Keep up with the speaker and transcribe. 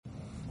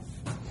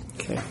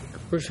Okay,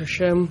 Baruch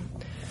Hashem,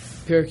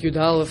 Perek Yud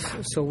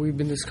Aleph. So we've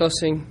been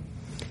discussing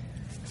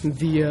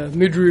the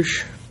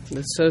Midrash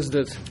that says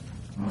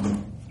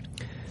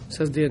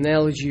the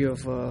analogy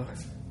of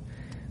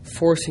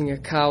forcing a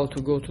cow to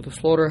go to the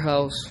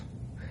slaughterhouse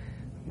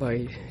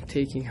by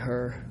taking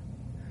her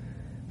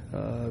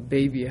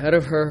baby ahead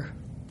of her.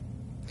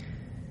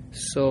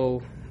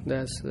 So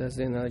that's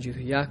the analogy to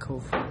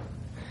Yaakov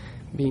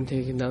being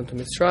taken down to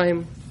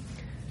Mitzrayim.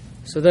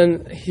 So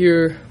then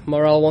here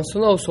Maral wants to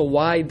know, so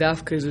why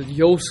Dafka is it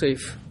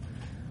Yosef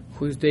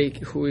who is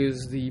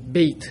the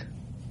bait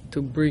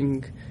to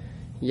bring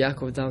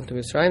Yaakov down to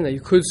Mitzrayim? Now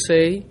you could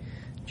say,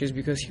 just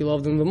because he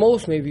loved him the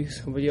most, maybe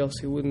somebody else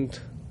he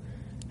wouldn't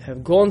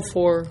have gone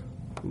for,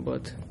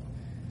 but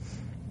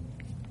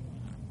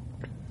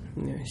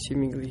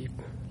seemingly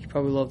he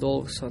probably loved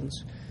all of his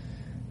sons.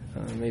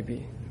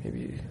 Maybe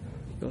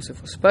Yosef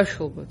was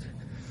special, but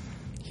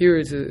here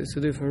it's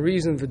a different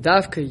reason.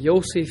 V'davka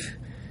Yosef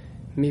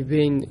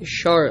mibein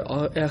shar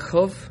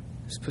Echav,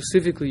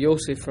 specifically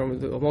Yosef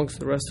from amongst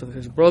the rest of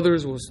his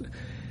brothers was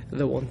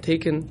the one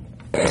taken.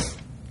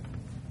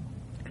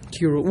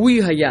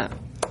 Kiru'i haya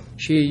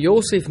she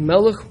Yosef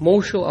melech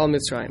moshel al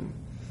Mitzrayim.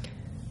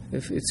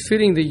 If it's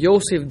fitting that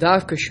Yosef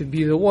Davka should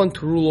be the one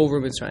to rule over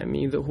Mitzrayim,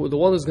 meaning the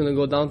one that's going to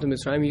go down to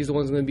Mitzrayim, he's the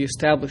one that's going to be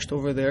established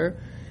over there,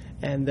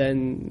 and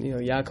then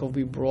Yaakov will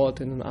be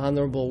brought in an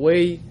honorable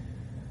way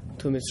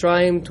to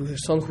Mitzrayim, to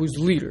his son who's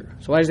leader.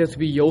 So why does it have to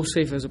be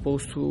Yosef as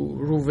opposed to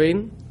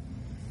Ruvain?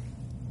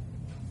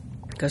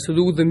 It has to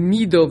do with the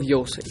midah of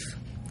Yosef.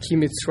 Ki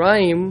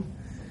Mitzrayim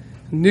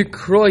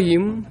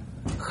nikroim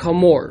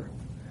chamor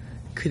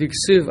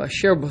k'diksiv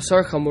asher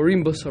basar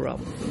chamorim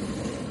basaram.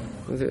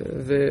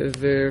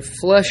 Their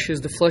flesh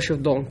is the flesh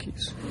of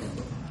donkeys.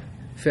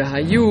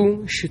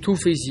 Vehayu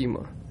shitufei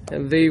zima,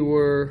 and they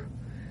were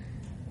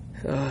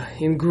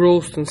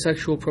engrossed in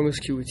sexual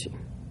promiscuity.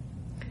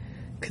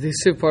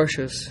 K'disiv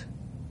parshas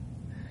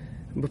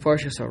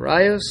b'parshas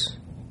Arayos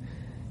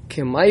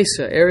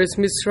kemaisa eretz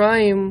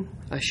Mitzrayim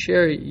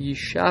asher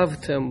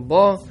yishavtem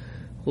ba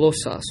lo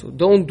sasu.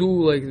 Don't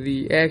do like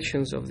the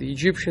actions of the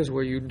Egyptians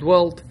where you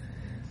dwelt.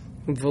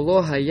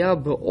 V'lo haya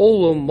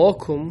be'olam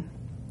mokum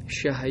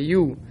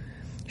shehayu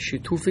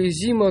shitufei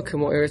zima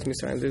kemo eretz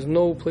Mitzrayim. There's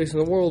no place in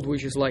the world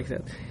which is like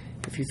that.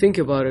 If you think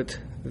about it,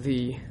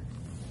 the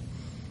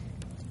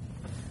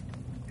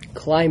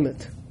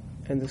climate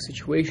and the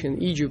situation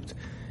in Egypt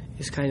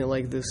is kind of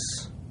like this,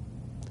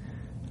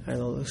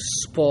 this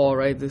spa,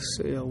 right? This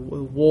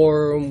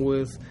warm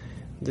with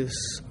this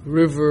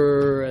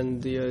river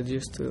and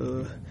just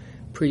a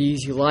pretty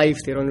easy life.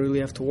 They don't really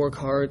have to work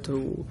hard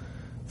to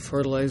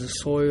fertilize the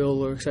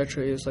soil or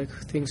etc. It's like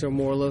things are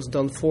more or less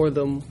done for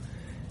them,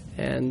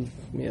 and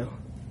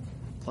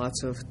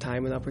lots of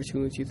time and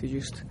opportunity to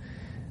just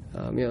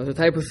the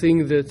type of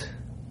thing that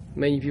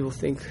many people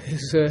think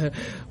is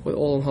what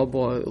Olam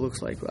Haba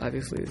looks like.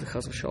 Obviously, the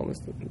Chas v'Shalom is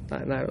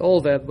not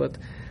all that, but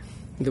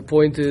the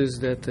point is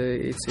that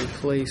it's a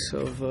place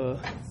of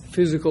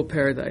physical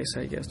paradise,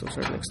 I guess, to a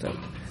certain extent.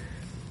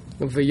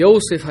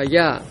 V'Yosef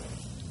haya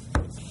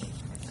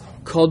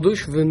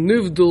kadosh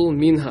v'nivdul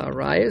min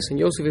ha'arayos, and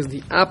Yosef is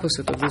the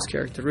opposite of this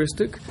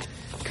characteristic.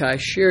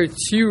 Ka'asher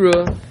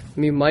tira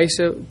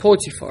mimaisa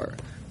Potiphar,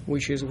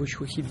 which he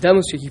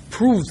demonstrated, he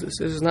proves this.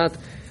 This is not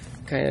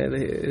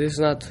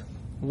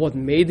what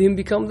made him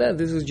become that.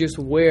 This is just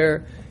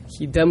where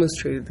he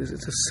demonstrated this.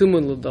 It's a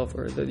similar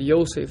davar that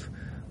Yosef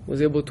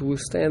was able to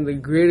withstand the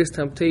greatest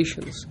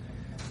temptations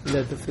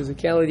that the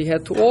physicality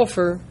had to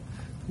offer,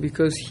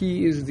 because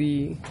he is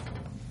the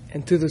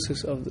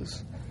antithesis of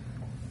this.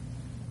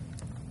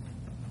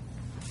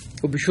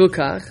 Ubishul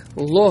kach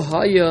lo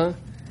haya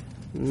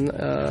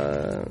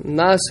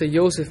nasa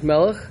Yosef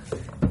melech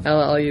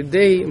el al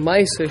yedei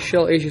ma'isa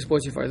shel eshes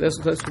Potiphar.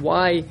 That's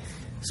why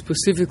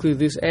specifically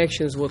this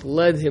action is what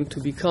led him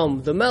to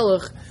become the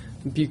melech,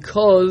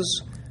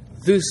 because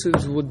this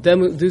is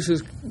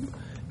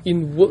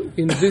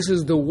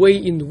the way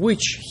in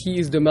which he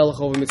is the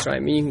melech over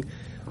Mitzrayim. Meaning,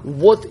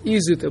 what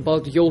is it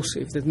about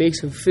Yosef that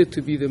makes him fit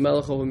to be the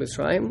melech over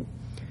Mitzrayim?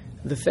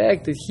 The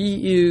fact that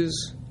he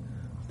is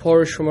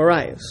Parish from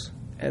Arayos,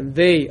 and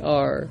they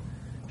are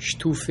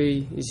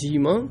Shtufei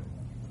Zima.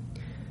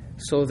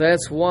 So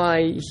that's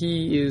why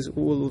he is.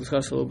 We'll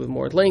discuss a little bit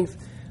more at length,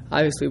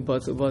 obviously,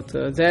 but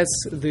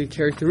that's the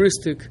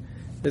characteristic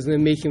that's going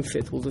to make him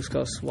fit. We'll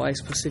discuss why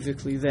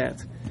specifically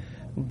that.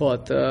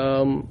 But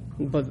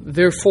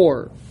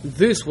therefore,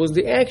 this was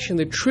the action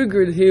that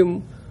triggered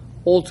him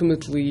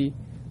ultimately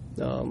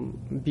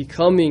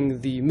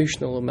becoming the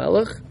Mishnah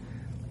Lamelech,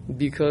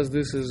 because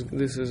this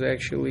is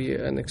actually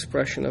an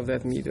expression of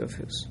that midah of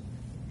his.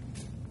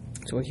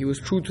 So when he was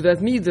true to that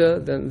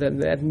midah, then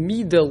that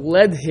midah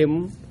led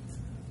him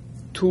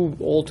to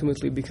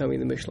ultimately becoming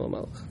the Mishnah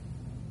Lamelech.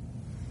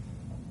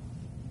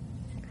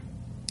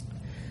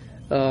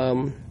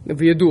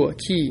 V'yadua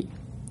ki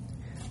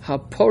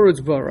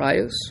haporutz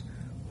b'arayos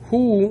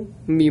hu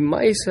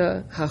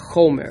mimaisa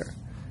hachomer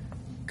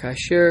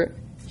kasher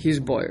his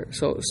boyer.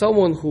 So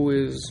someone who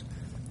is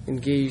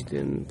engaged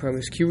in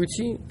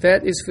promiscuity,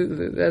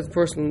 that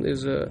person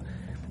is a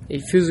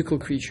physical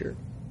creature.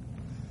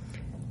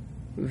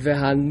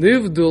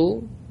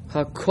 Vehanivdul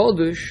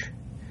hakodesh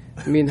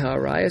min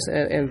harayas,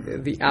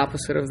 and the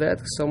opposite of that,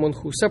 someone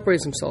who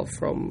separates himself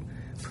from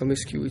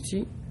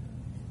promiscuity,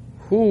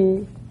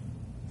 who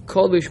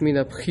kodesh min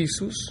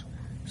apchisus,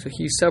 so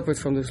he's separate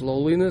from this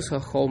lowliness,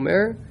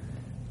 hachomer,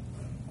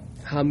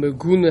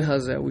 hamegune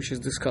hazeh, which is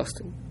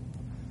disgusting.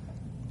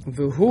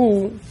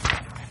 V'hu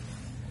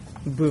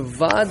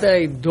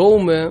bevadai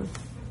dome,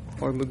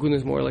 or megune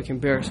is more like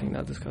embarrassing,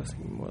 not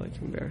disgusting, more like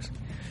embarrassing.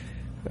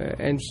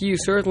 And he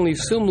is certainly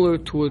similar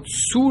to a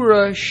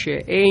tzura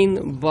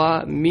she'ein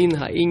ba min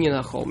ha'inyan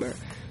hachomer.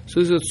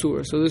 So this is a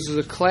tzura. So this is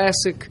a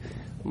classic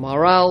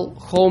maral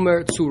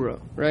chomer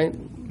tzura, right?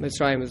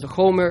 Mitzrayim is the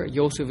chomer,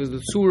 Yosef is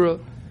the tzura.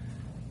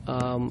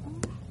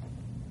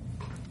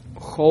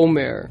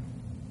 Chomer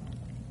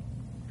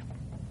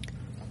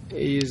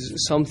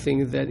is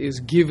something that is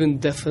given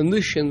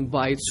definition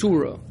by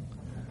tzura.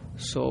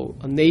 So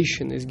a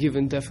nation is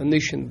given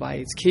definition by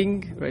its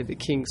king, right? The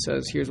king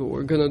says, here's what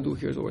we're going to do,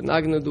 here's what we're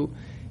not going to do,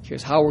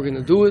 here's how we're going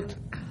to do it,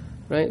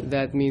 right?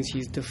 That means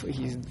he's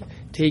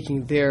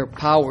taking their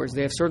powers.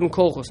 They have certain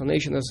kolchos. A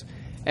nation has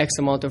X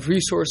amount of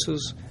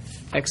resources,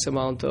 X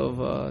amount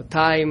of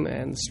time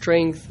and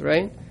strength,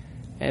 right?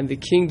 And the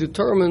king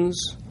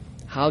determines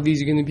how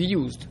these are going to be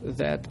used.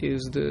 That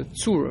is the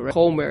tzura, right?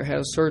 Chomer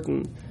has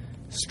certain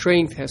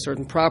strength, has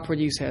certain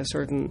properties, has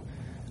certain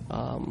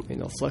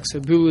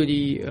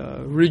flexibility,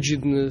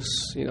 rigidness,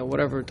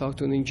 whatever. Talk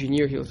to an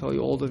engineer, he'll tell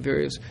you all the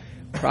various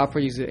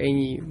properties that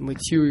any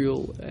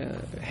material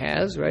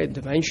has, right?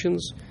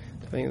 Dimensions,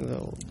 depending on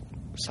the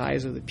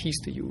size of the piece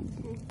that you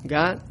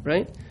got,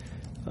 right?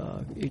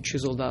 It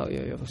chiseled out,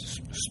 you have a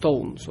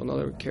stone, so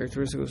another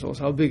characteristic is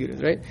also how big it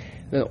is, right?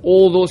 Then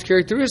all those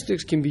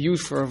characteristics can be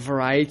used for a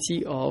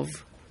variety of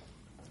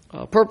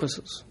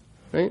purposes,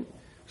 right?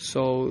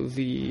 So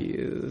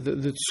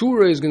the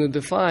tzura is going to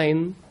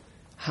define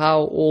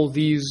how all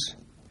these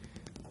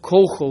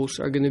kochos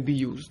are going to be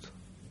used.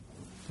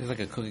 It's like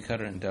a cookie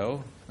cutter and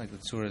dough? Like the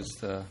tzura is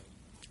the...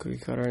 Cookie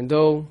cutter and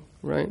dough,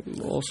 right?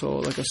 Also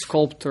like a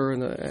sculptor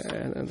and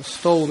a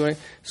stone, right?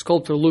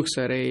 Sculptor looks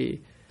at a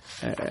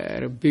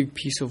big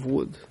piece of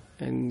wood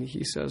and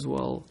he says,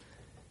 well,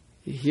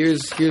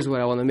 here's what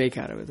I want to make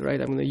out of it,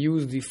 right? I'm going to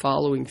use the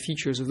following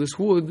features of this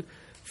wood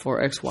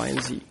for X, Y,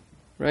 and Z,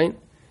 right?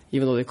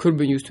 Even though they could have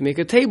been used to make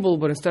a table,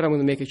 but instead I'm going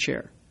to make a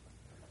chair.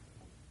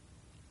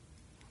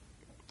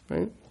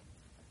 Right?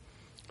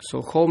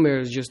 So chomer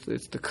is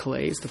it's the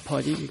clay, it's the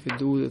putty. You could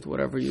do with it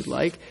whatever you'd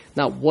like.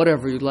 Not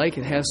whatever you'd like.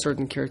 It has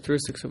certain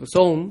characteristics of its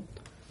own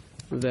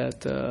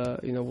that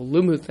will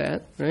limit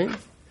that, right?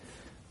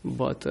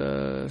 But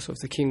so if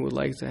the king would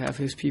like to have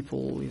his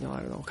people,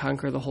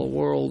 conquer the whole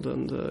world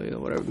and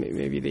whatever,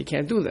 maybe they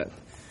can't do that,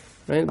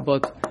 right?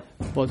 But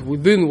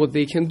within what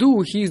they can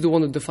do, he's the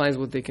one that defines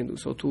what they can do.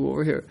 So too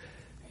over here.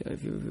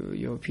 If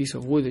you have a piece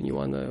of wood and you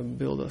want to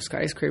build a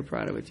skyscraper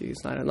out of it,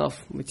 it's not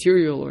enough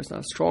material or it's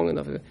not strong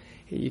enough.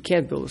 You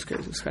can't build a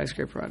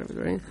skyscraper out of it,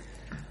 right?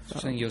 So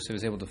saying Yosef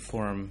was able to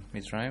form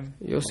Mitzrayim?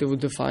 Yosef would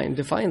define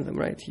them,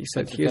 right? He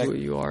said, here's what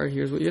you are,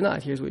 here's what you're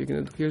not, here's what you're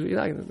going to do, here's what you're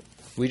not going to do.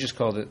 We just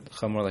called it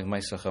chamor, like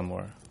Maisa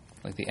chamor,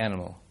 like the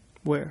animal.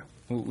 Where?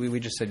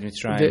 We just said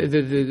Mitzrayim.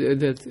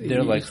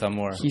 They're like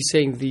chamor. He's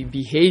saying the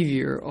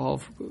behavior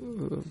of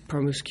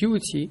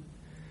promiscuity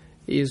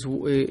is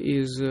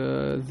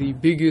the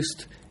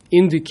biggest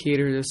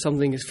indicator that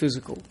something is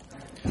physical.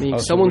 I mean,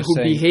 someone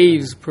who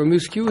behaves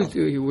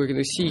promiscuity, we're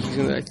going to see.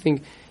 I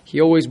think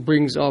he always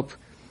brings up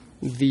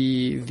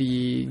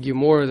the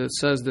Gemara that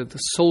says that the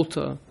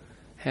sota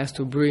has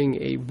to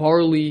bring a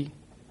barley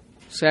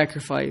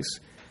sacrifice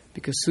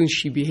because since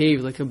she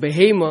behaved like a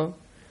behema,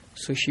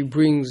 so she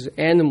brings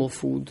animal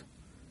food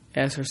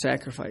as her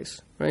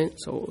sacrifice, right?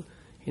 So,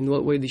 in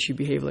what way did she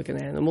behave like an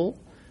animal?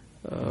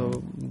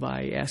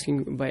 By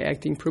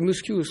acting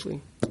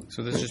promiscuously.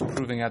 So this is just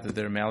proving out that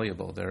they're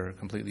malleable. They're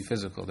completely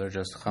physical. They're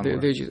just chamor.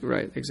 They're just,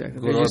 right,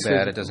 exactly. Good or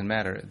bad, it doesn't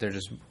matter. They're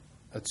just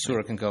a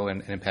tzura can go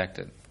and impact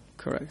it.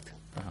 Correct.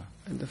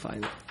 And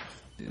define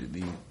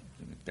it.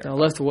 Now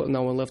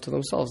one left to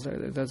themselves,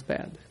 that's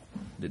bad.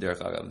 The derech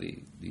agav,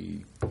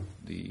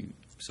 the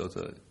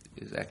sota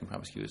is acting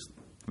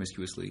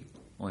promiscuously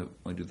only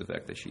due to the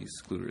fact that she's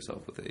secluded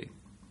herself with a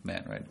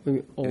man,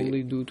 right?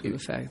 Only due to the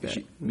fact that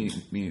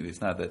meaning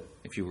it's not that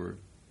if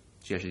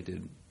she actually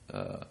did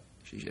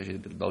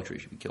adultery,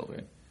 she'd be killed,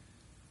 right?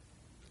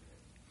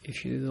 If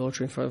she did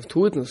adultery in front of 2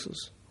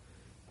 witnesses,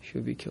 she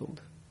would be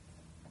killed.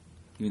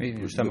 Maybe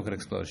her stomach would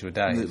explode; she would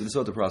die. The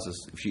sota process,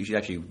 if she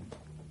actually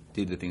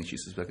did the things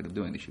she's suspected of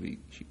doing,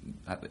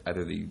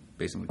 either the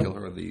Beis Din would kill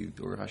her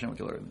or Hashem would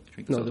kill her.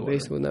 No, the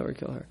Beis Din would never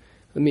kill her.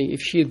 I mean,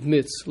 if she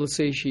admits, let's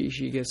say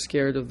she gets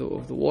scared of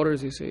the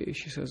waters,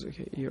 she says,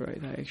 okay, you're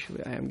right,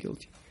 I am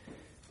guilty.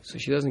 So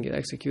she doesn't get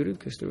executed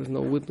because there was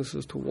no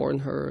witnesses to warn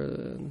her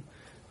and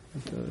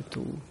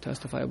to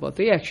testify about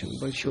the action.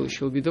 But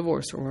she'll be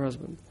divorced from her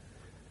husband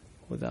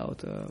without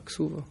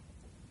ksuva.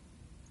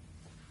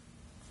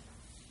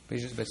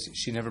 But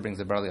she never brings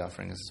the barley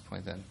offering. Is the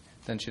point then?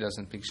 Then she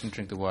doesn't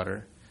drink the water.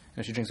 And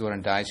if she drinks the water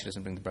and dies, she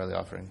doesn't bring the barley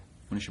offering.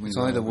 When she brings It's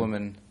only the offering?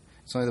 woman.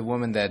 It's only the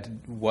woman that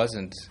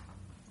wasn't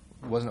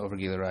over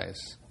Gila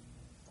Rayas.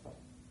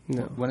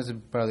 No. When is the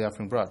barley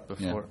offering brought?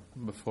 Before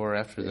or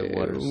after the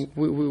waters?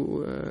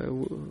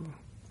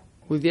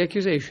 With the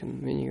accusation,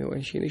 meaning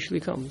when she initially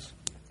comes.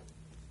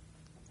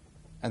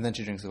 And then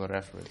she drinks the water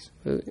afterwards.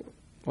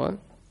 What?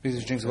 Because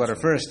if she drinks the water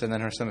first and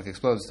then her stomach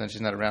explodes, then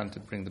she's not around to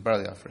bring the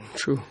barley offering.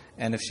 True.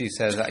 And if she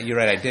says, "You're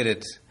right, I did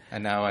it,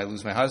 and now I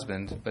lose my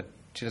husband," but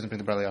she doesn't bring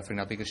the barley offering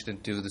now because she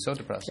didn't do the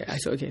sota process. Yeah,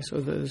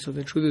 so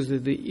the truth is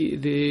that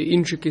the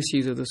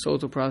intricacies of the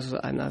sota process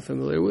I'm not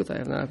familiar with. I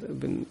have not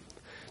been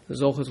the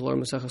zocher to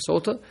learn Masechah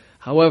Sota.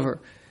 However,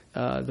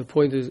 the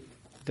point is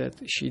that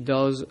she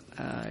does,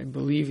 I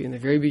believe, in the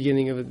very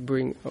beginning of it,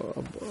 bring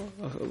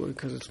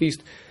because at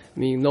least,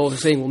 Noah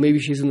is saying, well, maybe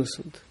she's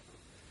innocent.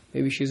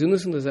 Maybe she's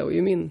innocent. Is that what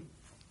you mean?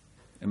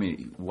 I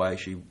mean, why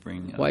is she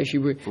bringing? Why is she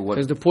bring? For what?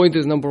 Because the point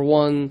is, number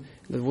one,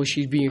 that what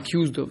she's being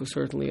accused of is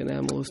certainly an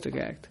animalistic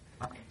act.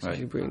 So Right.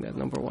 she's bringing that,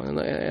 number one.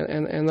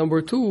 And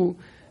number two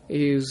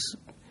is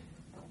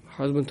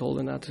her husband told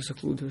her not to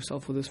seclude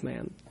herself with this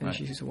man. And Right.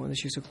 she's the one that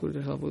she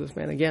secluded herself with this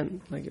man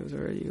again. Like, it was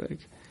already,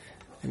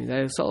 that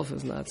itself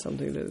is not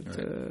something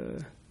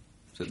that...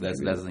 So that's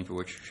the thing for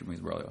which she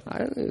brings the barley offering. I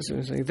don't know,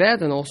 it's like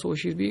that, and also what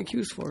she's being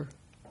accused for.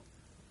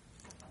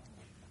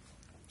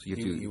 So you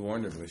have He to.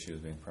 warned her because she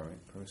was being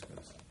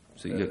promiscuous.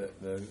 So you get.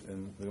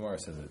 And the Gemara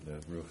says that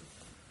the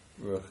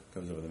Ruach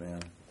comes over the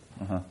man.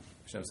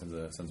 Hashem sends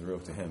a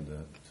Ruach to him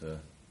that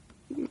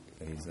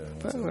he's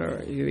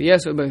Whatever.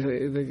 Yes, but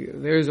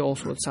there is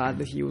also a tzad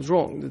that he was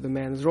wrong, that the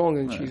man is wrong,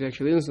 and she's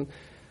actually innocent.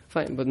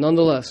 Fine, but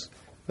nonetheless,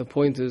 the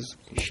point is,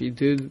 she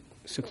did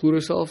seclude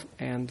herself,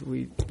 and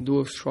we do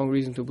have strong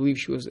reason to believe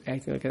she was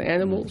acting like an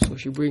animal, so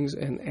she brings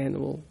an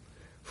animal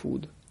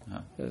food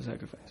as a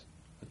sacrifice.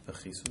 the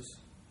chisus,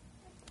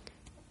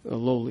 A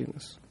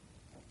lowliness.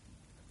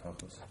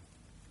 pachos.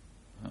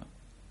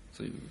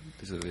 So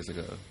there's like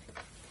a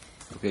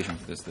application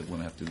for this that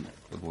women have to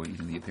avoid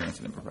using the appearance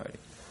of impropriety.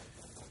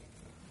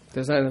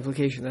 That's not an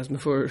application, that's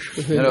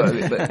mefurish. No,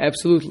 but-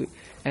 Absolutely.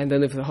 And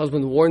then if the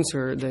husband warns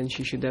her, then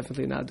she should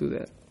definitely not do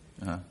that.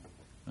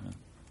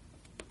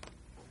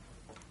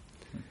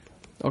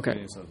 Okay.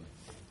 Beginning of Sota.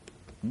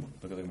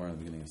 Look at the Gemara in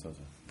the beginning of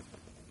Sota.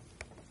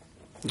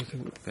 You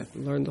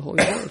can learn the whole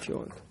Gemara if you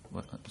want.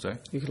 What? Sorry?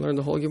 You can learn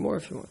the whole Gemara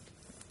if you want.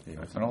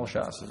 On all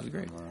shots, this is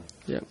great.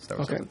 Yeah. Start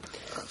with Okay.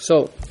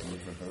 So,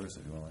 If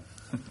you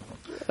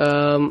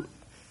want.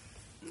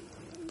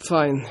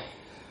 fine.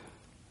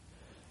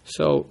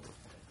 So,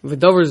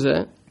 v'davar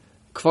zeh,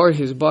 kvar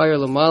his bar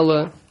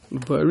lamala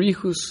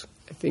barichus.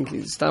 I think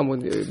it's time when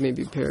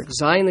maybe Perek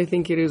Zayin. I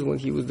think it is when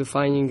he was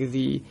defining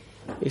the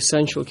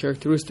essential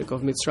characteristic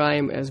of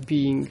Mitzrayim as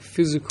being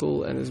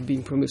physical and as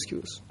being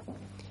promiscuous.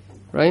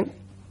 Right?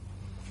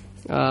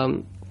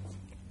 Right,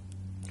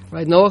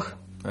 Noach?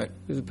 Right.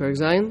 Is it Perek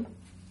Zayin?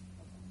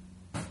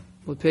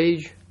 What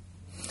page?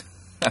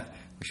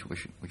 Which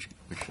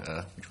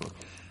book?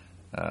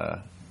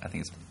 I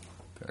think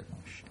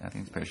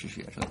it's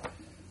Parashishi actually.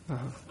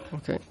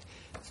 Okay.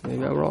 So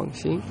maybe I'm wrong.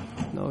 See?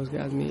 Noah's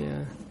got me.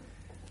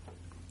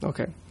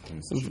 Okay.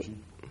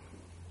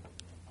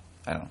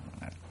 I don't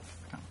know.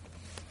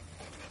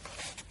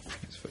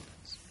 It's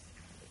footnotes.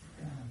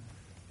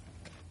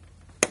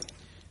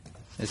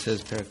 It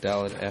says Perek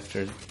Dalet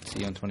after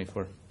Sion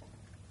 24.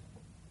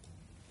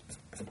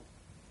 It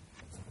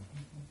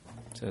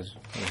says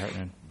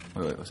Hartman.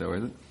 Wait, so where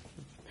is it?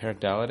 Perek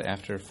Dalet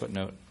after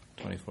footnote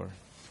 24.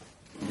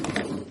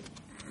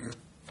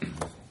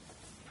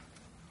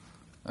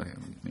 Okay,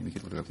 maybe we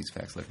could look up these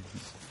facts later.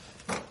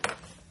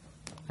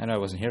 I know I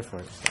wasn't here for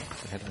it.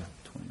 I had a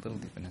little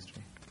deep in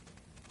history.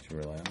 Should we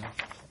rely on that?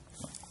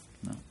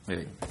 No,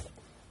 wait.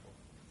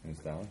 It's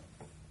down.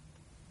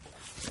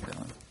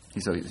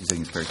 He's saying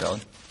it's very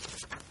valid.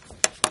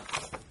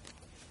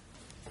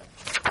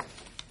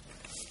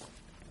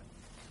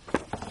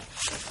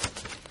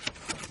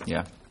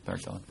 Yeah, very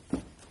valid.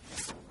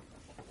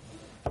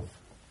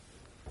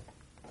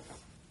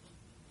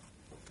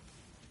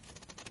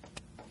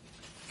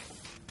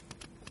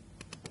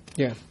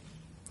 Yeah.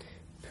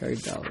 Perek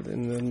Dalet.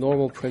 In the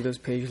normal print is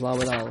page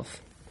Lamed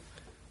Aleph.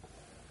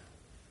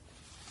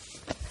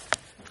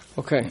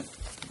 Okay. Is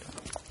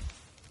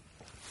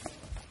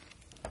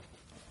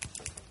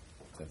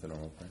that the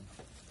normal print?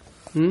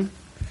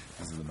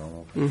 This is the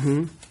normal print?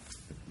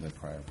 Mm-hmm. The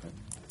prior print?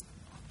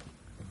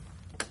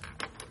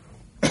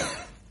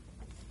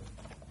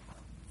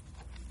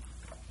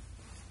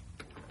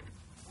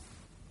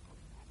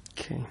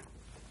 Okay.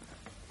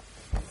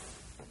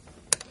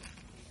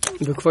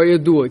 וכבר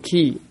ידוע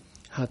כי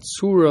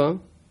הצורה,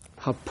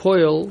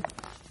 הפועל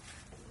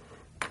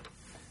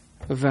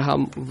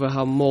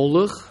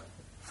והמולך,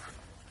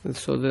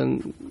 so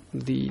then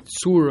the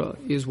tsura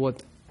is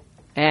what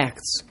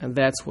acts and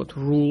that's what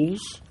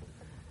rules,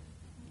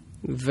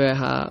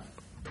 והחומר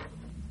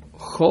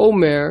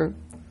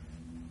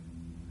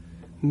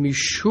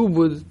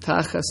משובד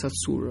תחת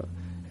הצורה,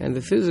 and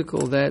the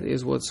physical, that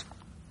is what's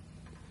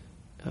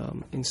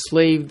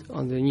enslaved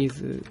underneath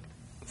the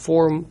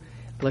form.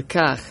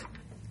 Lekach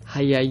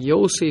haya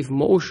Yosef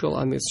Moshel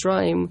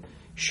HaMitzrayim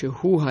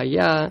shehu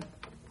haya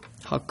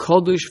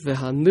HaKodesh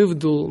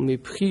veHanivdul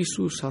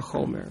mipchisus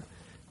HaChomer.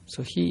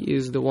 So he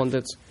is the one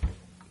that's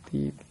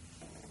the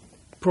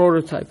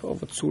prototype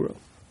of a tzura.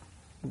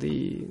 Not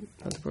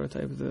the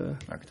prototype, the...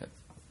 Archetype.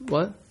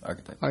 What?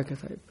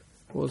 Archetype.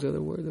 What was the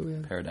other word that we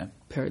had? Paradigm.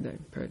 Paradigm.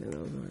 That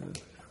was the word I was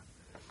looking for.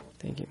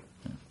 Thank you.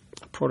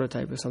 A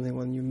prototype is something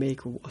when you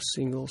make a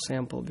single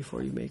sample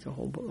before you make a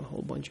whole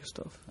bunch of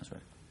stuff. That's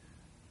right.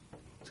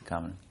 It's a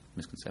common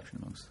misconception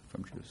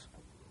from Jews.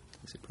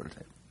 They say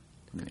prototype.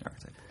 They mean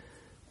archetype.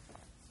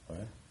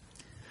 What?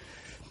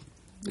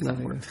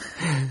 Nothing.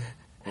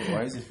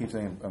 Why does he keep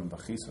saying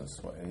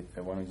bachisos? Why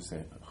don't you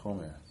say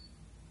chomer?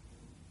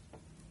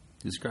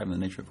 Describing the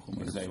nature of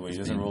Chomer. He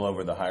doesn't rule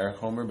over the higher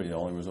Chomer, but he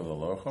only rules over the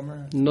lower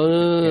Chomer?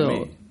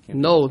 No.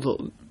 No,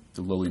 the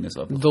lowliness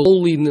of the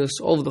lowliness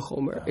of the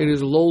Chomer. It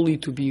is lowly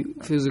to be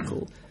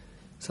physical.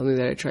 Something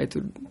that I tried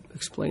to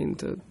explain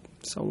to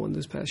someone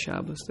this past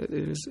Shabbos, that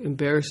it is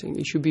embarrassing.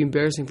 It should be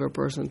embarrassing for a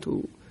person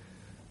to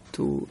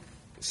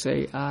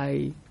say,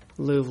 I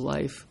live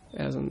life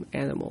as an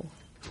animal.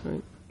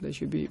 Right? A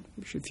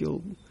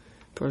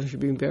person should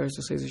be embarrassed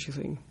to say such a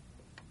thing.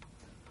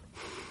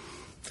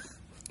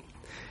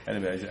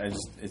 Anyway,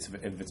 if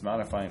it's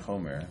modifying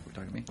Chomer, We're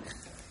talking to me.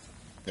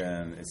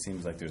 then it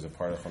seems like there's a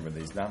part of Chomer that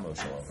he's not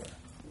Moshe over.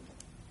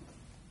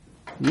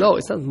 No,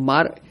 it's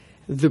not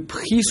the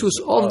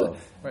prisus of the...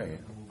 Right.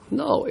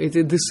 No, it's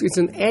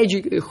an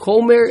adjective.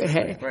 Chomer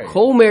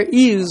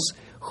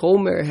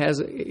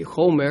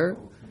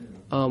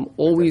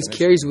always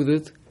carries with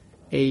it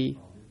a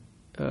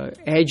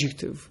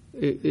adjective.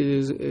 It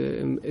is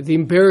the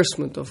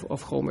embarrassment of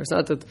Chomer. It's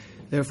not that,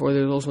 therefore,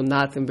 there's also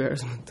not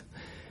embarrassment.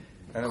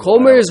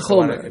 Chomer is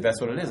Chomer. If that's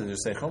what it is, then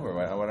just say Chomer.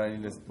 Why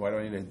do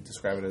I need to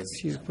describe it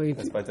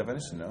as by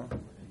definition? No.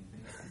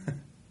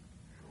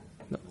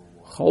 No.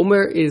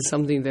 Chomer is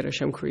something that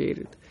Hashem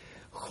created.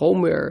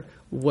 Chomer,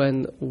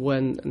 when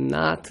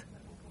not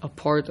a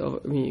part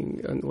of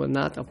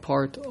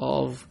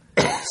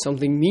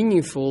something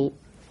meaningful,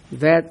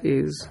 that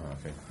is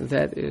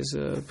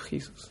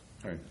prisus.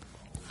 Right.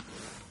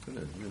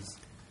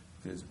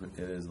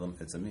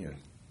 It's a mir.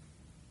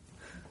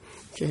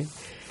 Okay.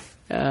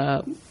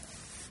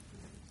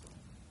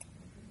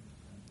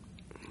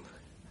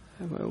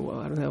 Well,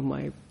 I don't have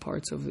my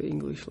parts of the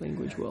English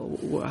language well.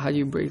 How do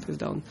you break this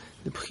down?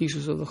 The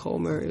prisus of the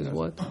Chomer is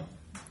what?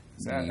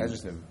 It's an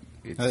adjective.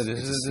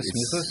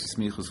 It's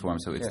smichus form,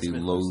 so it's the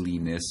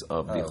lowliness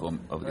of the Chomer.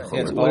 Yeah,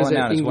 it's all a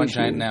noun. It's one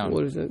giant noun.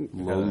 What is it?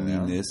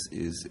 Lowliness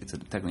it's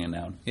technically a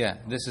noun. Yeah,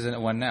 this is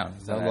one noun.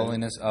 The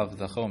lowliness of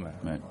the Chomer.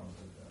 Right.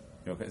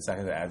 Okay, it's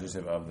like the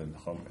adjective of the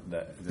Chomer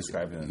that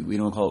described in. We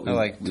don't call it.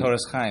 Like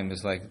Torah's Chaim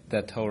is like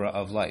the Torah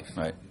of life.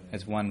 Right.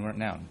 It's one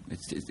noun.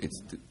 It's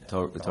the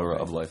Torah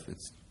of life.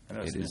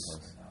 It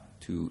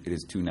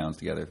is two nouns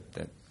together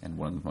and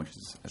one of them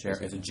functions. It's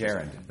a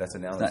gerund. That's a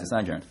noun. It's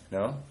not gerund.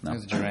 No?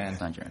 It's gerund. It's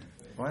not gerund.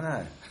 Why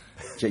not?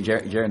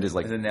 Gerund is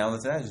like It's a noun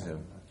that's an adjective.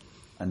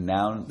 a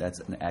noun that's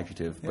an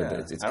adjective, but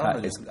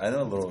I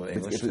know a little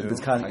English too. It's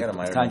conjugated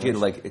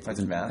like it's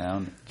a math.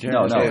 noun.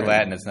 Gerund is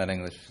Latin. It's not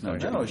English.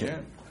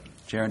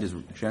 Gerund is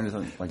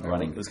like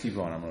running. Let's keep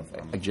going.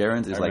 A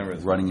gerund is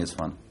like running is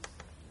fun.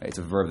 It's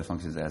a verb that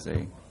functions as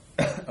a.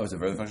 Oh, it's a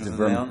verb that functions as a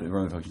verb noun? The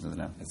verb that functions as a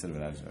noun. Instead of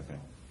an adjective,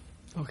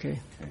 okay.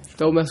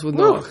 Don't mess with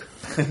Noach.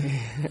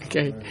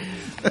 Okay.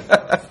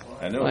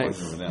 I know it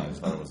functions as a noun. I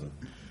just thought it was a...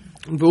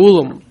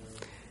 B'ulam.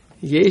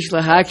 Yesh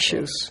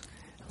lahakshus.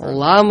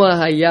 Lama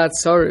hayat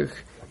tzarich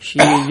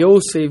shiye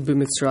Yosef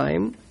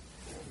b'Mitzrayim.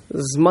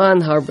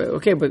 Zman harbe.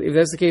 Okay, but if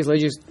that's the case,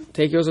 let's just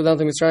take Yosef down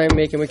to Mitzrayim,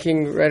 make him a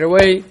king right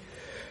away,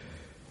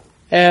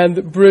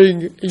 and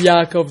bring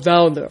Yaakov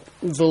down there.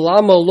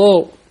 V'lama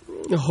lo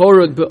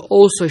horod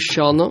be'osa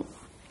shana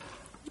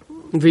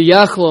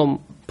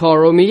v'yachlam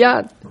Paro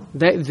miyad.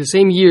 The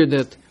same year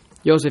that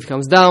Yosef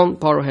comes down,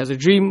 Paro has a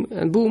dream,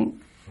 and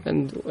boom.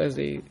 And as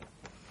they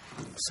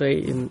say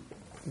in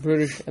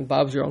British, and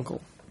Bob's your uncle.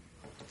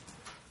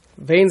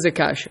 Vein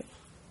Zekasha.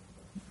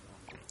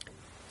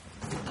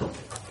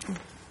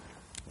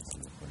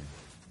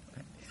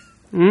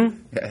 Yeah.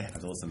 I have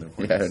to listen to the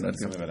Yeah, recording.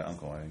 that's Something about an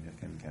uncle. I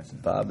can't catch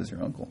it. Bob is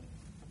your uncle.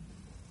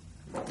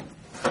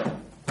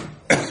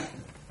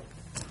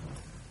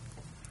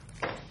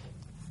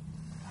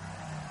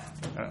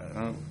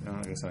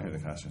 I guess I don't hear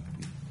the kasha.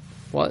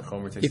 What?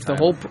 Chomer takes If time.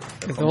 the whole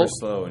Chomer's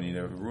slow and you need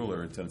a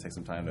ruler. It's going to take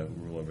some time to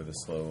rule over the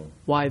slow.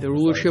 why the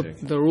rulership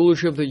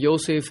that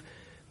Yosef, I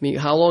mean,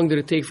 how long did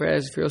it take for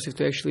Yosef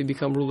to actually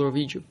become ruler of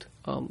Egypt?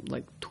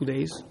 Like 2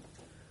 days,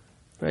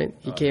 right?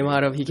 He came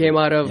out of Yeah,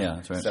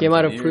 that's right. came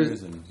out of 17 prison.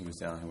 years and he was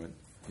down.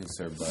 He was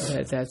served by.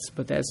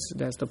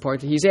 That's the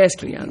part that he's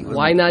asking on.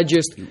 Why not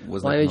just? He Why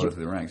wasn't not promoted just?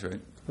 through the ranks, right?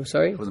 I'm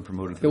sorry. He wasn't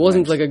promoted It through the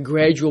wasn't ranks. like a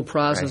gradual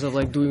process of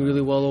like doing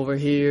really well over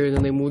here, and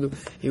then they moved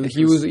him.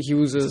 He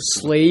was a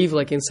slave,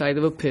 like inside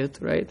of a pit,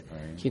 right?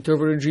 He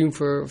interpreted a dream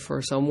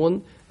for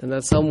someone, and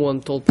that someone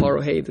told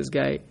Paro, "Hey, this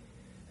guy,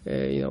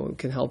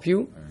 can help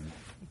you."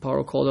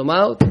 Paro called him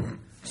out.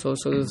 So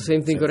the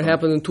same thing could have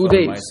happened in 2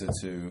 days.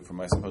 From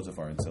Maisa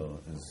Potiphar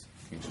until his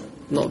kingship.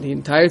 No, the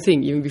entire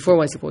thing, even before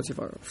Maisa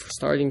Potiphar,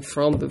 starting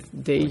from the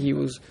day he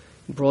was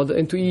brought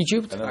into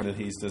Egypt. And then that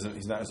he's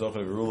not Zocheh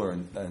a ruler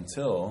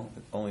until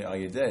only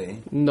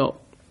Ayadeh. No.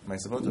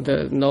 Maisa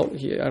Potiphar.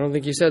 I don't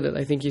think he said that.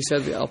 I think he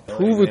said, I'll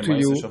prove it to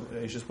you.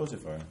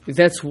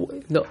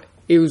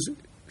 It was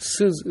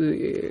since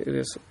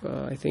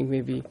I think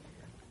maybe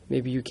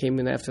you came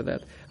in after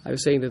that. I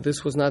was saying that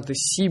this was not the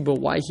Siba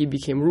why he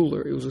became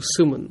ruler. It was a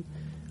Simon.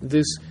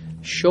 This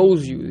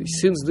shows you,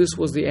 since this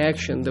was the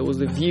action that was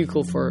the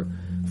vehicle for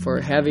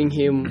having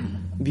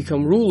him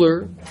become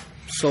ruler,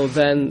 so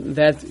then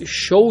that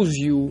shows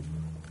you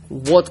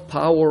what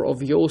power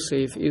of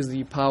Yosef is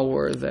the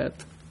power that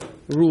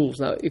rules.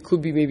 Now, it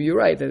could be, maybe you're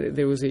right, that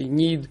there was a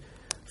need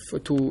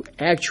to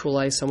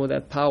actualize some of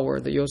that power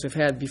that Yosef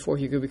had before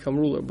he could become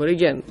ruler. But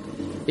again,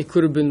 it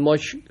could have been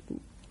much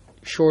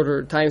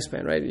shorter time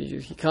span, right?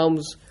 He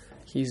comes,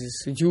 he's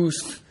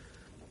seduced,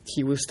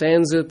 he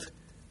withstands it,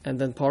 and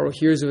then Paro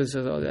hears of it and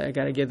says, I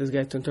got to get this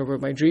guy to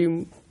interpret my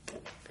dream.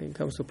 He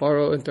comes to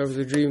Paro, interprets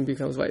the dream,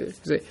 becomes right?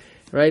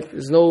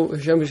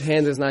 Hashem's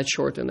hand is not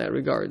short in that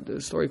regard.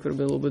 The story could have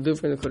been a little bit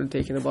different. It could have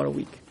taken about a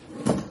week.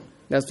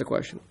 That's the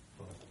question.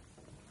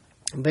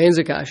 Bein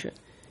Zakasha.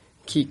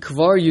 Ki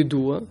kvar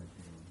yidua,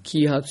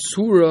 ki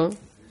hatsura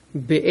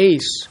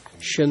be'es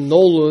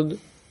shenolod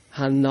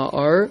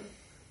hana'ar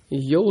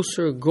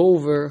yoser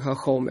gover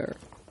hachomer.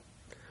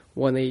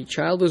 When a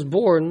child is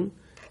born,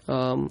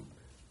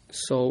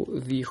 so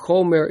the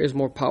chomer is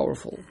more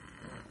powerful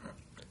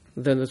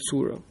than the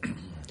tzura.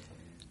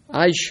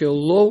 Ay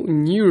shelo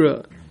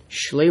nira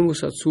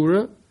shleimus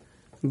hatzura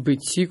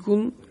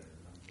betikun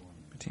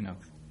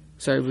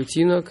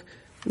betinok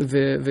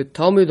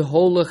v'tamid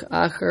holach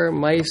acher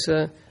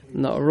maisa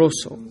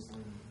na'roso.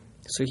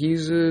 So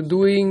he's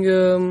doing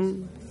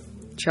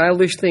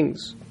childish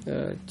things,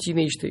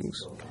 teenage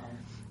things.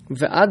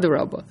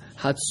 Ve'adraba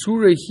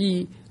hatzura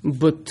hi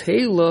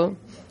betela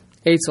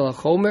eitzel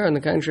hachomer. On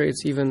the contrary,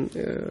 it's even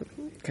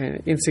kind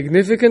of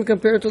insignificant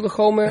compared to the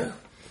chomer.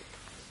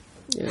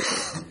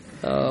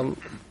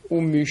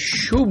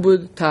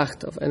 Umishubud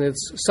tachtav, and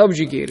it's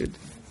subjugated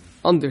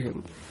under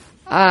him.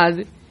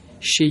 Ad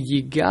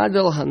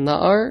sheyigadel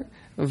hanar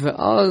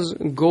ve'az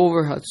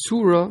gover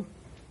hatzura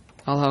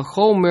al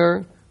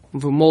hachomer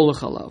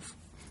v'molech alav.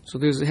 So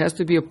there has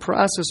to be a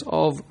process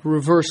of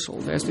reversal.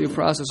 There has to be a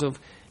process of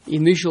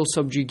initial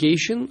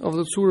subjugation of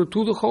the tzura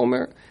to the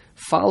chomer,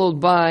 followed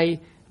by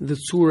the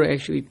tzura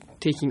actually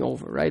taking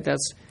over. Right?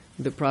 That's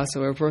the process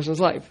of a person's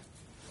life.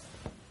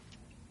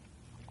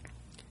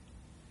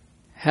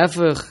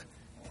 Hefech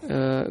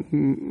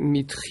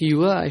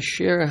mitchila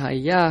asher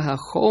haya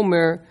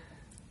hachomer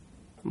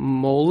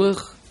molech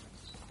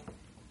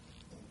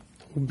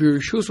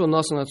ubirshus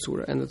onasan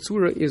atzura, and the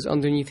tzura is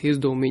underneath his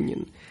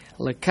dominion.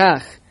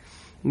 Lekach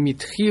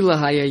mitchila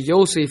haya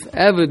Yosef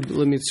eved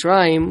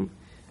lemitzrayim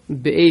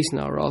be'es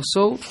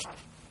naraso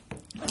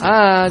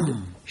ad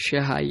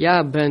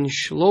shehaya ben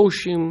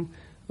shloshim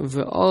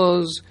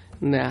ve'oz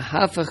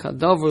nehafech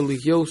hadavar li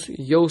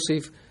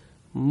Yosef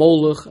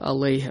molech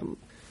aleihem.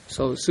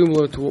 So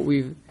similar to what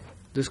we've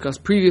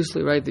discussed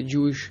previously, right? The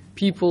Jewish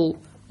people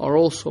are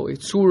also a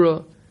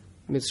tzura,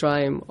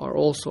 Mitzrayim are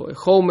also a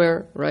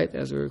chomer, right?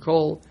 As we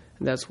recall,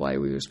 and that's why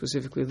we were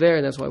specifically there,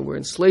 and that's why we're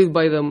enslaved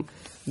by them,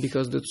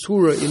 because the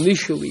tzura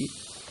initially,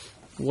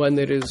 when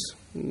it is,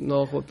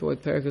 no, what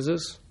parak is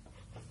this?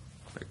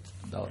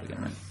 Dal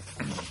again, right?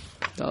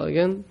 Dal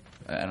again?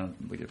 I don't know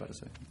what you're about to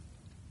say.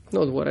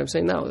 No, what I'm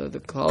saying now, that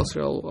the Klal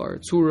Yisrael are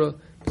tzura,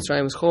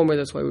 Mitzrayim is chomer,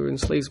 that's why we were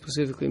enslaved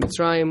specifically in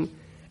Mitzrayim.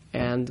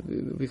 And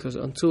because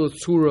until a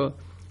tzura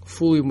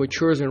fully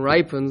matures and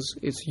ripens,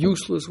 it's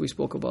useless. We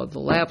spoke about the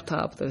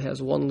laptop that has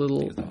one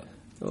little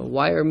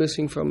wire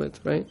missing from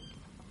it, right?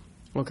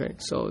 Okay,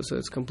 so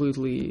it's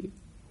completely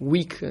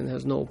weak and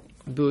has no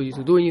ability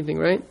to do anything,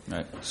 right?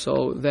 Right.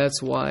 So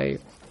that's why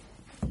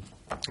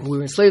we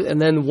were enslaved. And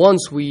then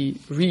once we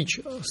reach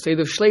a state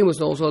of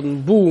shleimus, all of a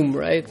sudden, boom,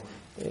 right?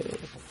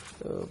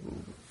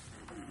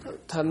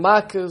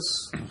 Tanmakis,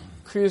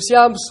 Kriyas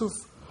Yamsuf,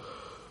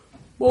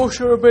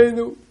 Moshe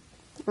Rabbeinu,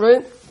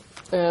 right?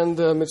 And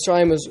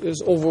Mitzrayim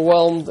is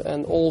overwhelmed,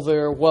 and all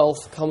their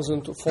wealth falls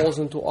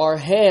into our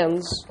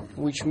hands,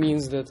 which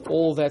means that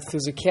all that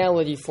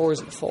physicality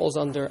falls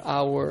under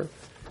our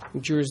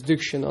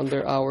jurisdiction,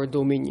 under our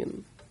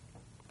dominion.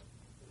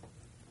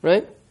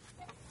 Right?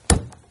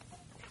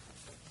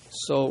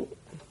 So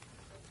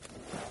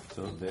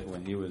that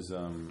when he was,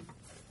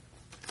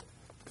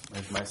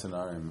 like my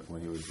scenario,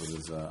 when he was with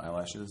his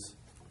eyelashes,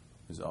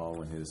 was all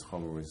when his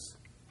chomer was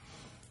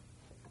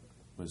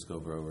go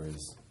over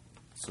his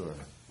surah.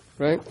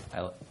 Right?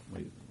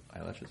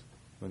 Eyelashes?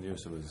 When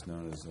Yosef was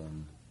known as,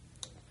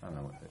 I don't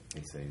know what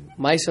they say.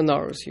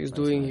 Mysonaros. He was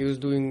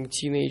doing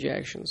teenage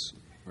actions.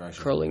 Right.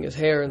 Curling his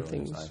hair and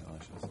things. He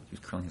was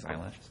curling his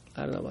eyelashes?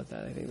 I don't know about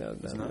that. I think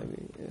that might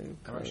be...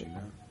 Eyelashes,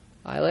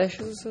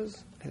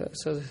 eyelashes, it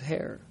says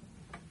hair.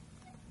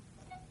 He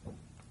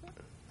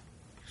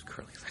was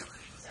curling his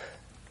eyelashes.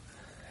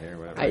 hair,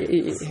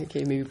 whatever.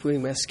 Okay, maybe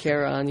putting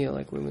mascara on you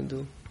like women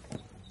do.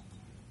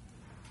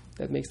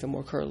 That makes them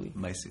more curly.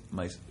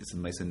 It's a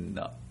Mason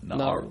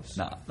Naros.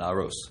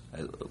 Naros.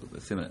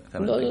 Feminine.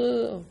 No.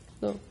 You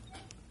know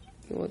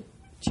what?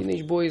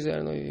 Teenage boys, I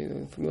don't know if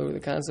you're familiar with the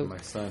concept. My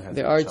son has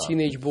There a are chop.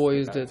 teenage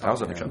boys that I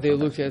also have a chop. they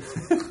look at,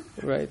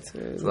 right?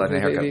 like a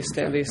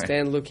haircut. They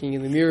stand looking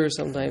in the mirror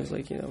sometimes,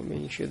 like,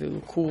 making sure they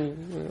look cool.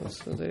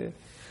 So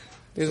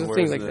there's a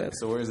thing like that.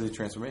 So where's the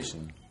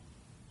transformation?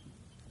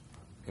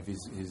 If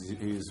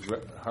he's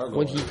hard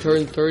When he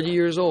turned 30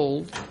 years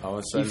old, all of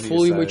a he sudden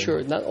fully decided-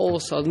 matured. Not all of a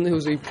sudden, it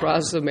was a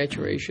process of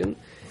maturation.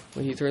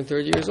 When he turned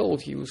 30 years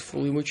old, he was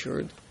fully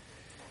matured.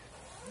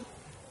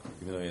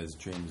 Even though he has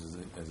dreams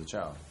as a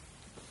child.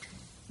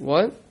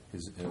 What?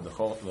 The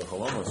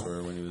Cholomos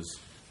were when he was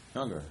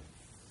younger.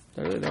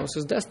 That was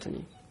his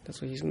destiny.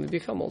 That's what he's going to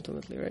become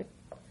ultimately, right?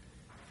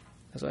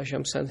 That's why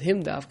Hashem sent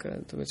him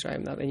Dafka to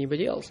Mitzrayim, not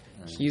anybody else.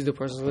 He's the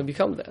person who's going to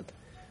become that.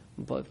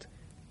 But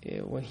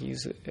when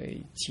he's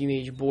a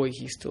teenage boy,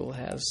 he still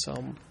has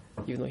some,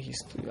 even though he's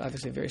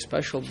obviously a very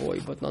special boy,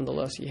 but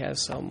nonetheless he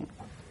has some,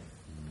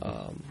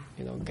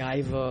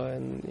 gaiva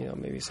and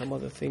maybe some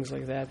other things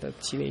like that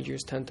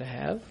teenagers tend to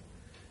have,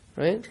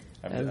 right?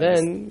 And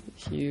then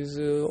he's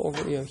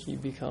he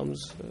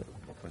becomes.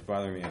 What's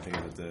bothering me, I think,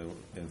 is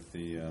if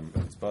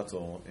it's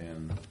batal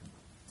in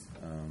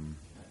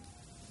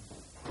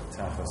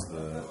Tachas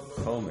the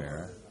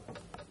Chomer,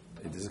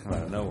 it doesn't come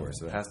out of nowhere.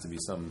 So there has to be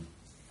something.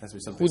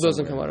 Who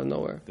doesn't come out of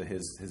nowhere?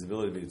 His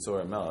ability to be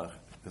Tzorah Melech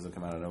doesn't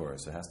come out of nowhere.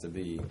 So it has to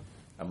be.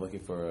 I'm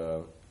looking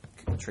for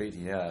a trait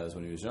he has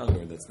when he was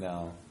younger that's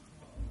now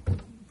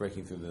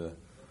breaking through the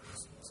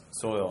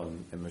soil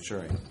and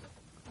maturing.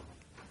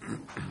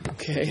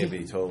 Okay. It can't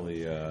be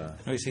totally. No,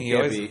 he's saying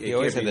he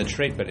always had the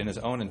trait, but in his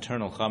own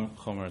internal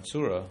Chomer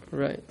Tzura,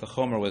 right? The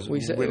Chomer was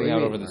winning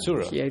out over the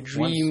Tzura. He had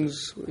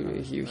dreams.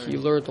 He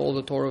learned all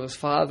the Torah of his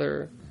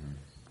father.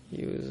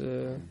 He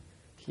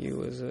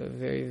was a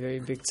very, very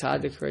big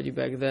tzaddik already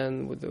back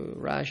then with the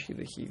Rashi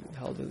that he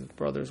held his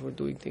brothers were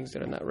doing things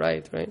that are not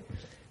right.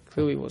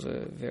 Clearly was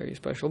a very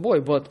special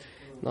boy, but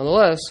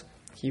nonetheless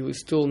he was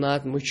still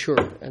not mature.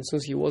 And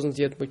since he wasn't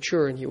yet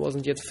mature and he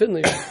wasn't yet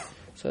finished,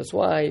 so that's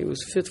why it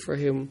was fit for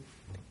him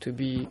to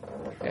be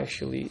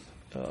actually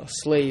a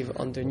slave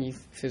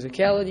underneath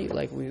physicality,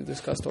 like we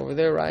discussed over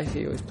there, right?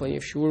 There was plenty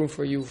of shurim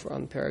for you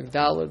on Perek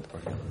Daled.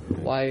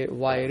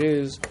 Why it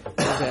is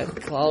that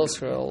Klal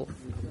Yisrael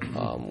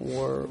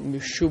were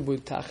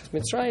mishubud tachas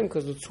Mitzrayim,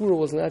 because the tzura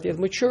was not yet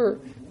mature,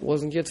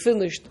 wasn't yet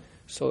finished,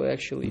 so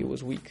actually it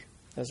was weak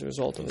as a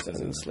result of it,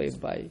 and enslaved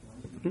by.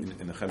 In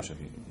the Chemshech,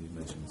 he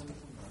mentions.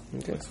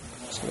 Okay,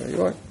 so there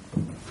you are.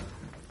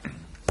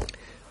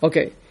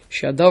 Okay.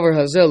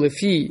 שהדבר הזה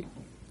לפי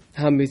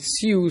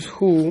המציאות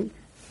הוא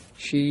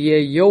שיהיה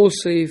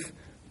יוסף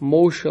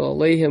מושל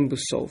עליהם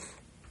בסוף.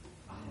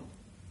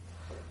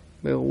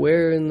 But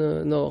where in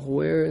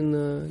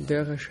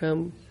Derech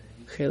Hashem,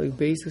 Chelik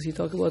Beis, does he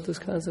talk about this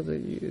concept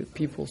that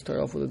people start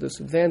off with a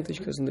disadvantage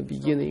because in the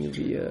beginning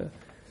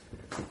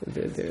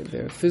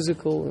they're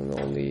physical, and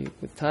only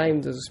with time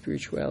does the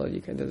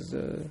spirituality, does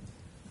the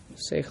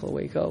seichel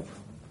wake up.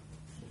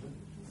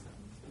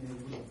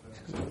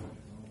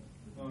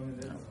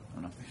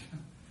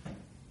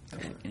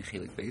 In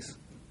Chelik Beis.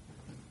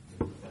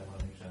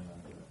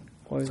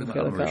 Why is it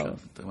Adam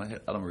Chelik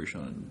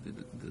Rishon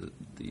and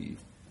the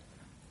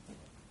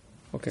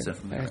Okay, stuff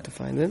from I there, have to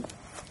find it.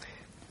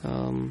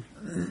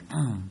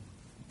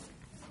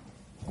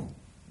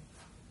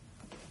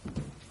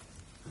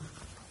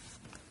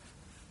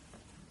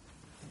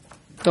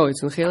 Oh,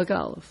 it's in Chelik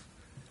Aleph.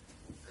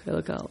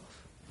 Chelik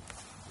Aleph.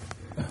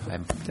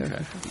 I'm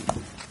There.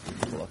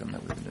 welcome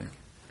that we've been doing.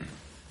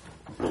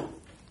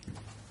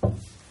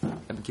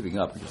 I've been keeping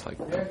up. Just like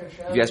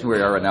if you ask me where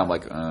you are right now, I'm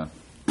like, some-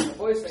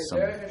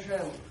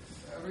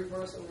 Every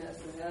person has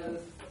to have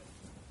it.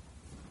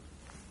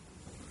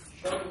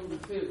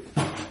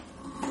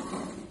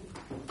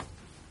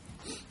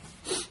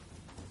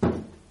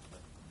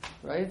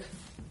 Right?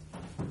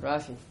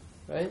 Rafi,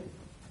 right?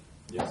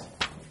 Yes.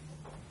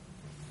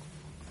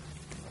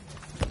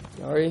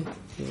 Ari,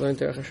 you've learned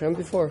Derech Hashem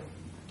before?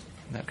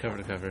 Not cover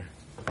to cover.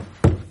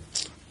 Jerry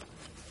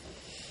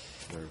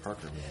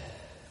Parker.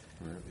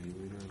 Were you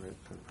there?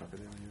 Parker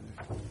there when you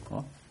were there?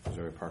 What?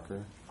 Jerry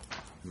Parker,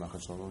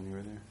 Machat Shlomo when you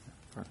were there?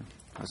 Parker.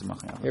 How's it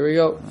maching out? Here we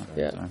go.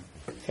 Okay, Yeah. sorry.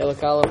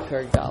 Chelik Aleph,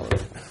 Perek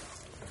Daled.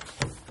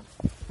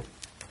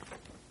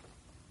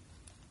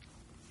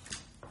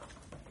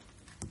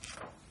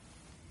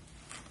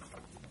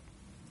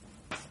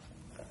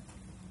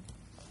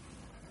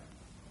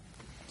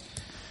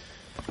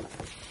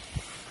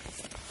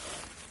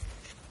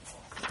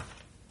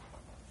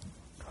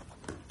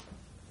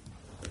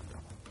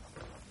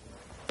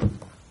 Can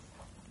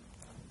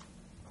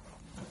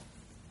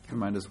you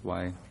remind us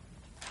why,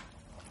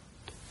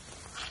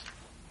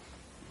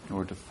 in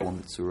order to form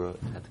the tzura,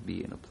 it had to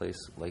be in a place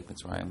like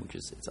Mitzrayim, which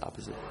is its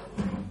opposite?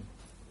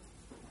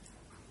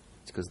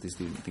 It's because these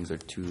things are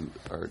two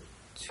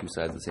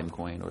sides of the same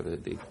coin, or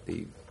they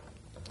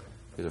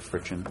there's a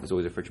friction. There's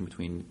always a friction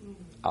between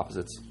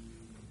opposites.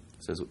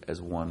 So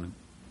as one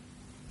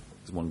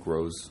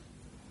grows,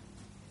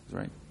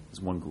 right?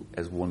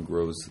 As one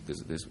grows,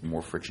 there's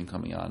more friction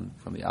coming on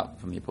from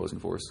the opposing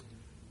force.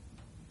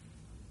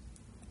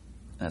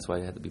 And that's why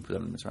it had to be put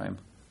on Mitzrayim.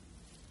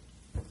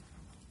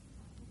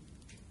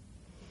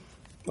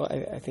 Well,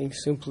 I think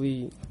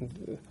simply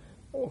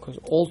because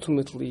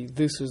ultimately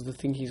this is the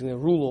thing he's going to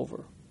rule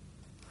over,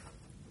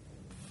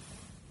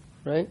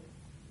 right?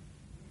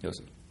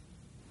 Yosef.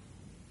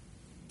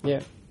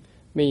 Yeah,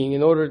 meaning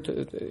in order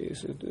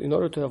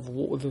to have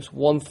this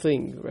one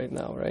thing right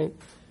now, right?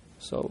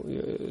 So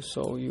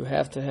you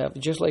have to have,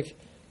 just like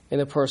in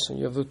a person,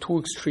 you have the two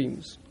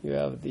extremes. You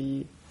have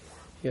the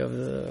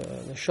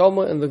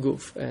neshama and the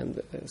guf,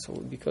 and so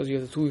because you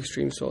have the two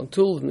extremes, so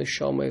until the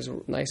neshama is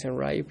nice and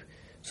ripe,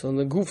 so then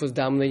the guf is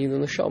dominating the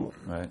neshama.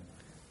 Right.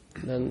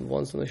 Then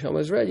once the neshama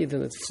is ready,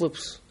 then it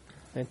flips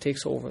and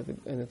takes over,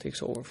 and it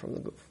takes over from the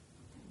guf.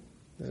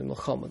 There's a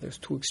milchama. There's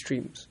two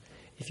extremes.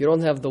 If you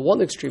don't have the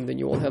one extreme, then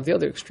you won't have the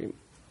other extreme.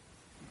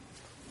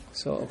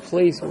 So a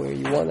place where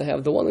you want to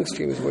have the one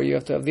extreme is where you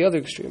have to have the other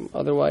extreme.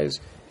 Otherwise,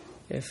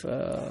 if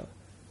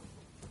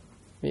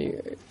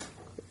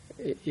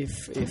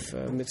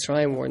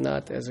Mitzrayim were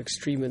not as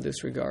extreme in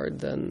this regard,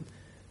 then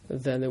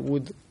it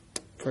would,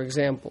 for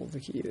example,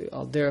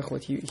 Al Derech,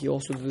 what he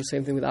also did the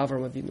same thing with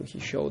Avram Avinu. He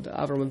showed that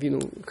Avram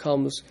Avinu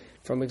comes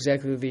from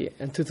exactly the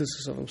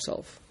antithesis of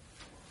himself.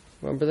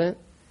 Remember that?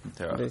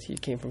 Terach. That he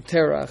came from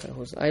Terach, who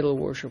was an idol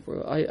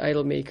worshiper,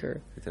 idol maker.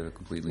 It had a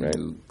completely Right.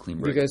 new, clean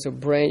break. Because a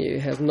brain,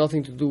 it has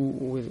nothing to do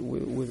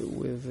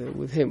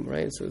with him,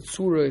 right? So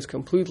Tzura is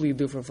completely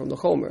different from the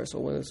Chomer. So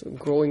when it's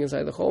growing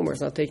inside the Chomer,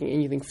 it's not taking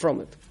anything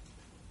from it.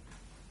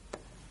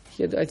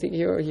 I think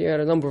he had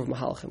a number of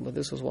Mahalchim, but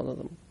this was one of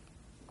them.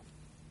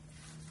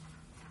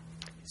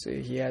 So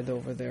he had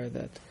over there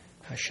that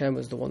Hashem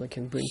is the one that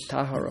can bring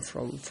Tahara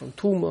from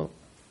Tuma.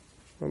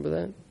 Remember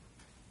that?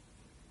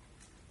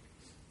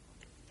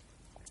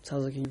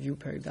 Sounds like you review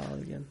Perek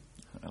Dalet again.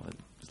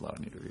 There's a lot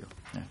I need to review.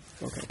 Yeah.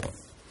 Okay.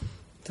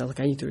 Sounds like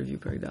I need to review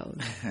Perek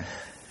Dalet.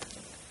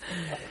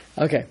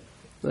 Okay,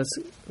 let's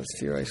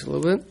theorize a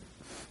little bit.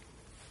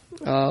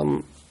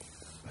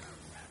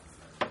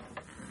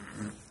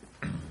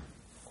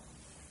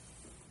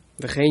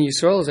 V'chein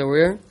Yisrael, is that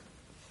where?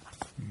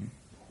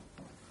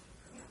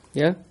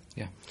 Yeah?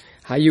 Yeah.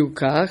 Hayu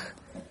kach,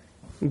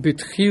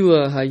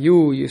 b'tchila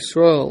hayu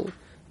Yisrael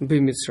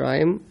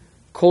b'Mitzrayim,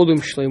 kodem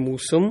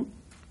shleimusam,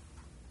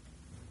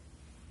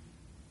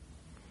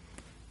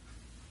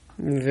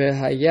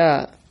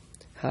 v'haya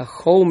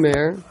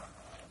hachomer,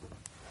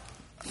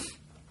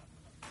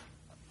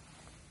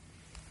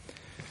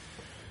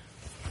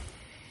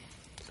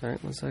 sorry,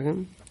 1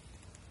 second.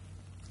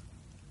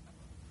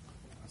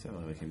 I said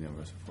they came down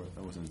verse 4.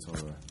 That wasn't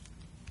until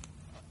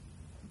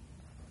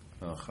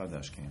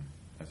Chadash came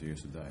after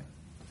Yosef died.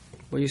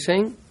 What are you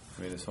saying?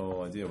 I mean, this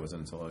whole idea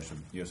wasn't until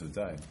Yosef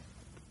died.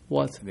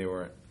 What? They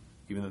were,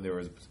 even though there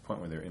was a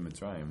point where they were in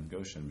Mitzrayim,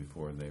 Goshen,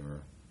 before they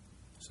were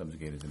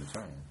subjugated to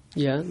Mitzrayim.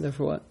 Yeah,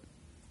 therefore what?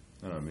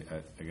 No, I mean,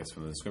 I guess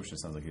from the description,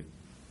 it sounds like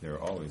they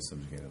were always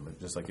subjugated. Like,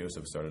 just like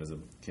Yosef started as a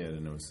kid,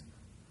 and it was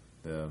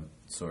the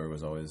Surah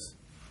was always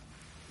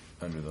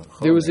under the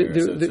There was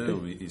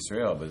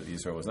Israel, but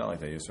Israel was not like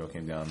that. Israel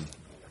came down.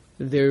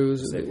 You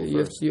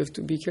have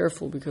to be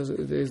careful because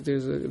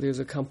there's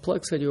a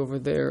complexity over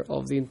there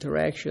of the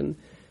interaction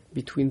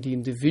between the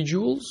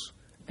individuals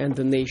and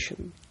the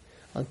nation.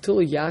 Until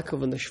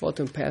Yaakov and the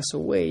Shvatim pass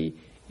away,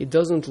 it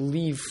doesn't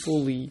leave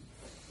fully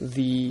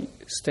the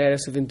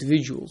status of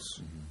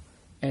individuals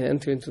and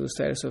enter into the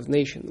status of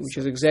nation, which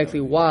is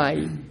exactly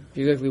why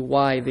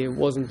there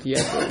wasn't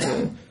yet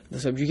the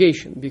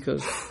subjugation,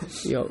 because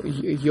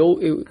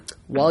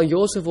while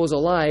Yosef was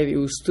alive, it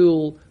was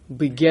still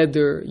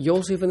Begeder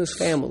Yosef and his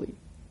family,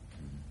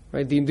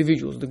 right? The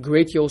individuals, the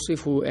great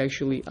Yosef, who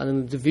actually on an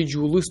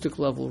individualistic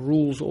level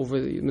rules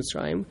over the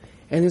Mitzrayim,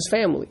 and his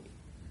family,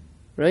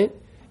 right?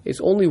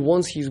 It's only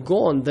once he's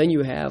gone, then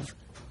you have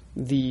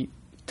the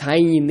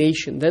tiny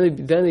nation. Then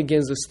it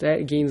gains the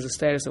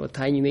status of a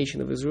tiny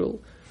nation of Israel.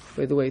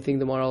 By the way, I think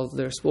the Maharal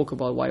there spoke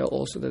about why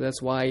also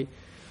that's why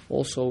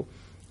also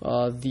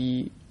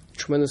the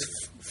tremendous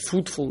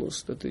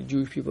fruitfulness that the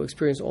Jewish people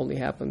experienced only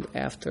happened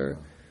after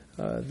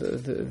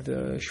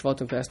the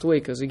Shvatim passed away.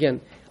 Because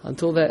again,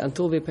 until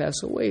they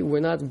pass away, we're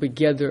not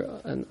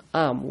begeder an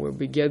am, we're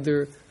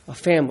begeder a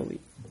family,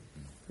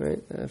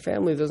 right? A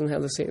family doesn't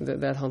have the same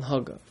that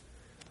hanhaga,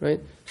 right?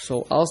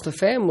 So as the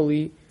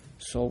family,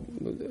 so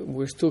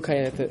we're still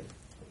kind of at the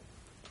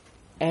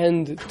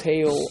end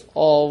tail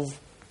of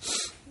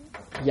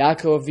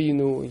Yaakov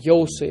Avinu,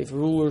 Yosef,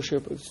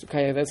 rulership. It's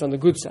kind of that's on the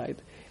good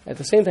side. At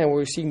the same time,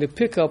 we're seeing the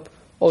pickup.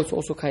 It's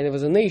also kind of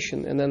as a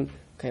nation, and then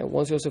kind of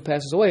once Yosef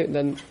passes away,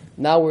 then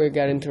now we've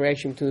got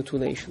interaction between the two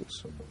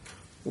nations,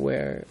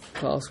 where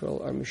Klal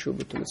Yisrael are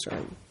meshubah to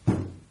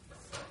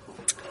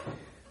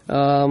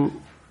Mitzrayim.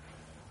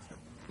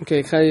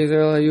 Okay, Chai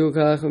Yisrael hayu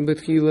kach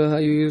betchila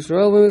hayu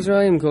Yisrael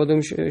b'Mitzrayim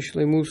kodem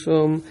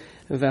shleimusam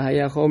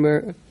v'haya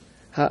chomer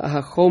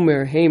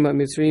HaChomer Hema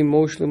Mitzrayim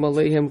Moshlim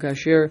Aleihem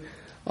Kasher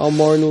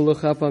Amarnu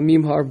Lecha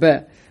Pamim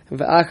Harbe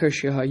Ve'achar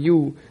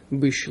Shehayu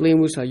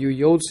Bishlemus Hayu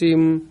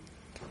Yotzim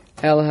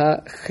El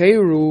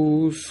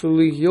HaCheru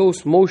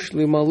Sulihyos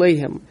Moshlim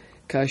Aleihem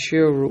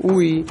Kasher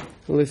Ru'ui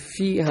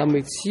Lefi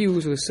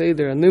HaMetzius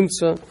V'Seder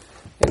HaNimtza.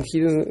 And he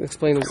didn't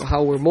explain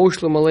how we're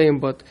Moshlim Aleihem,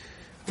 but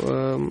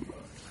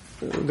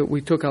that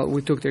we took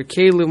their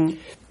Kalim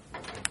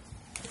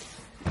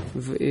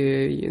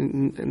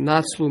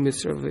Natzlu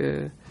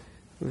Mitzvah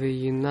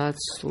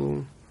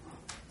V'Yinatzlu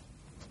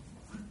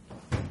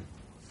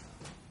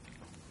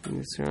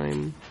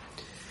Mitzrayim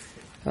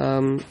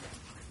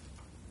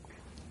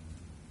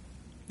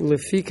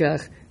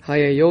Lefikach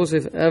Haya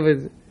Yosef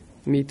Eved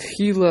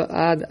Mitchila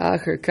Ad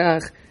Acher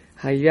Kach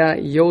Haya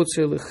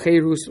Yotze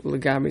Lecherus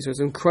Legami. So it's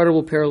an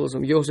incredible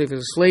parallelism. Yosef is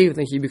a slave,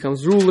 then he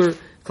becomes ruler.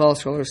 Klal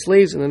Yisrael are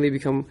slaves, and then they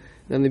become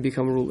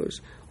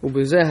rulers.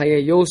 Ubezeh Haya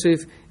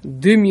Yosef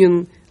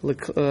Dimyan El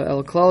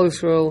Klal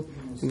Yisrael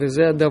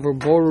V'zeh Davar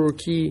Borur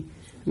Ki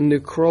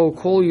Nekro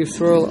Kol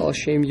Yisrael Al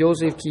Shem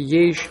Yosef Ki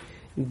Yesh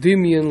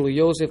Dimyan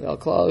LeYosef El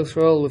Klal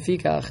Yisrael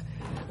Lefikach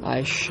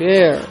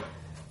Asher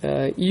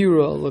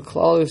Ira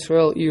LeKlal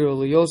Yisrael Ira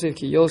LeYosef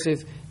Ki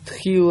Yosef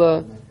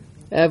Tchila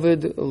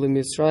Eved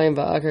LeMitzrayim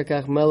Va'akar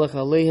Kach Melech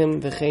Aleihim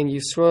V'chein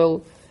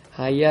Yisrael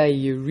Haya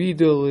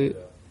Yerida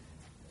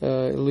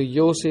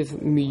LeYosef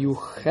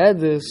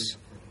Miyuchedes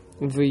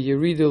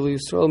V'Yerida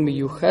LeYisrael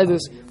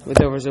Miyuchedes. But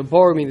there was a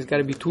bar, means there's got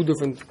to be two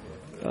different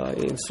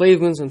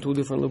enslavements and two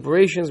different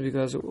liberations,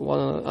 because one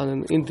on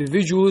an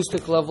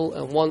individualistic level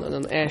and one on a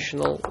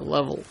national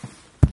level.